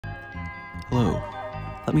Hello,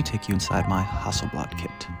 let me take you inside my Hasselblad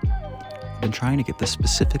kit. I've been trying to get this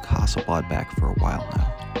specific Hasselblad back for a while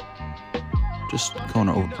now. Just going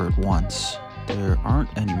over it once, there aren't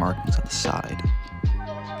any markings on the side,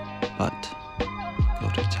 but go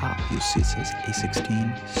to the top, you'll see it says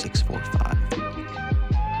A16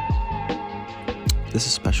 645. This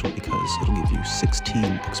is special because it'll give you 16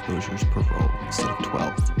 exposures per roll instead of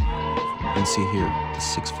 12. You can see here the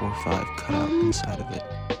 645 cut out inside of it,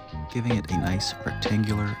 giving it a nice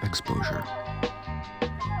rectangular exposure.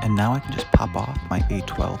 And now I can just pop off my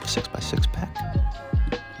A12 6x6 pack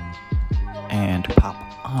and pop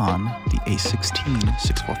on the A16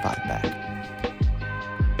 645 back.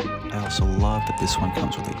 I also love that this one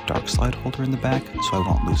comes with a dark slide holder in the back, so I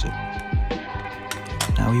won't lose it.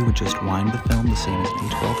 Now you would just wind the film the same as an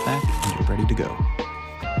A12 pack and you're ready to go.